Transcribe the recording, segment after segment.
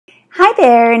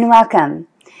there and welcome.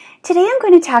 Today I'm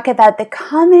going to talk about the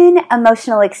common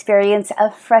emotional experience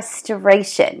of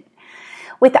frustration.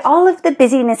 With all of the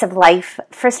busyness of life,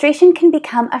 frustration can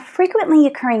become a frequently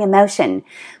occurring emotion,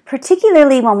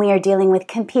 particularly when we are dealing with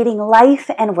competing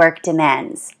life and work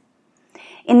demands.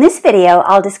 In this video,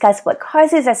 I'll discuss what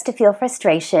causes us to feel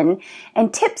frustration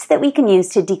and tips that we can use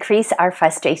to decrease our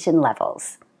frustration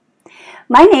levels.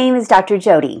 My name is Dr.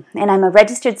 Joti, and I'm a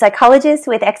registered psychologist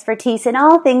with expertise in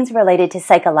all things related to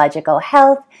psychological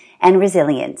health and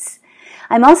resilience.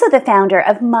 I'm also the founder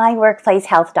of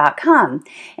myworkplacehealth.com,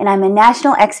 and I'm a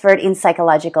national expert in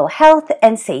psychological health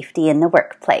and safety in the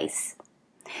workplace.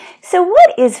 So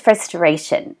what is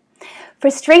frustration?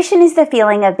 Frustration is the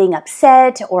feeling of being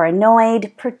upset or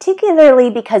annoyed, particularly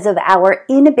because of our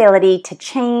inability to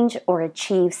change or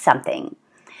achieve something.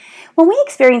 When we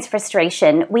experience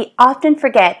frustration, we often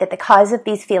forget that the cause of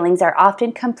these feelings are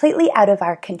often completely out of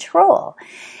our control.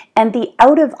 And the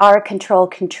out of our control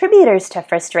contributors to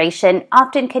frustration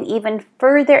often can even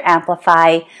further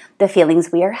amplify the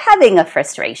feelings we are having of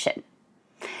frustration.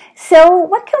 So,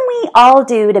 what can we all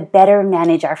do to better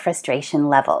manage our frustration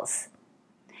levels?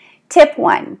 Tip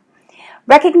 1.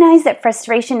 Recognize that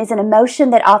frustration is an emotion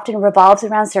that often revolves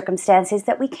around circumstances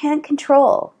that we can't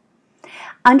control.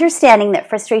 Understanding that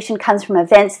frustration comes from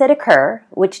events that occur,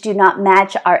 which do not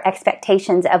match our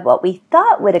expectations of what we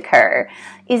thought would occur,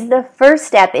 is the first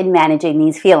step in managing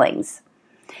these feelings.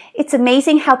 It's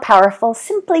amazing how powerful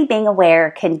simply being aware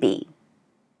can be.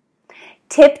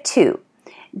 Tip 2.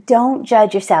 Don't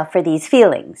judge yourself for these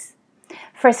feelings.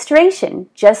 Frustration,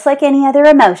 just like any other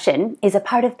emotion, is a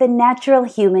part of the natural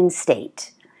human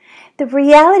state. The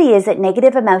reality is that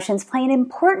negative emotions play an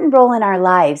important role in our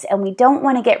lives, and we don't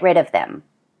want to get rid of them.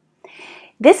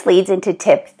 This leads into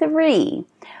tip 3.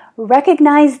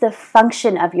 Recognize the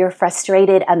function of your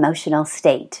frustrated emotional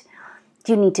state.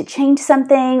 Do you need to change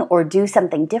something or do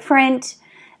something different?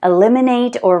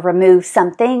 Eliminate or remove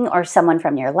something or someone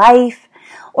from your life?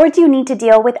 Or do you need to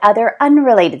deal with other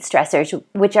unrelated stressors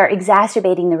which are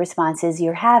exacerbating the responses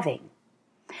you're having?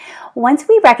 Once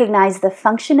we recognize the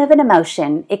function of an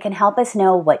emotion, it can help us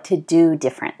know what to do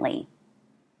differently.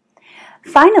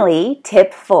 Finally,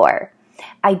 tip 4.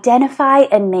 Identify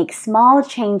and make small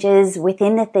changes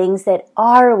within the things that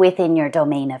are within your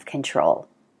domain of control.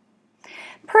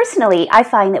 Personally, I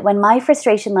find that when my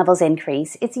frustration levels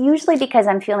increase, it's usually because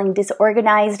I'm feeling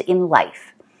disorganized in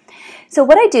life. So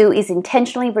what I do is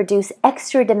intentionally reduce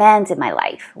extra demands in my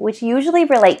life, which usually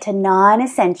relate to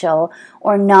non-essential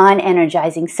or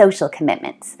non-energizing social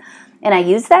commitments. And I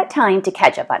use that time to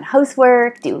catch up on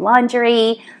housework, do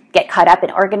laundry, get caught up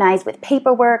and organized with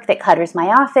paperwork that clutters my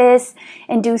office,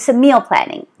 and do some meal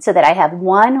planning so that I have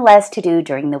one less to do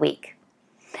during the week.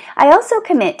 I also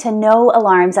commit to no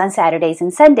alarms on Saturdays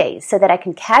and Sundays so that I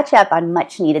can catch up on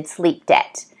much-needed sleep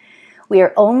debt. We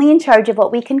are only in charge of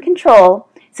what we can control,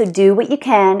 so do what you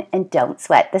can and don't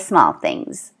sweat the small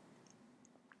things.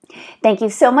 Thank you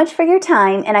so much for your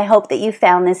time, and I hope that you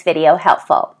found this video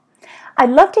helpful. I'd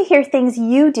love to hear things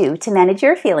you do to manage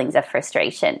your feelings of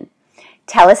frustration.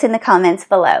 Tell us in the comments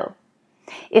below.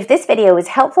 If this video was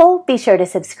helpful, be sure to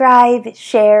subscribe,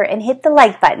 share, and hit the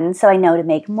like button so I know to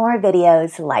make more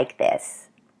videos like this.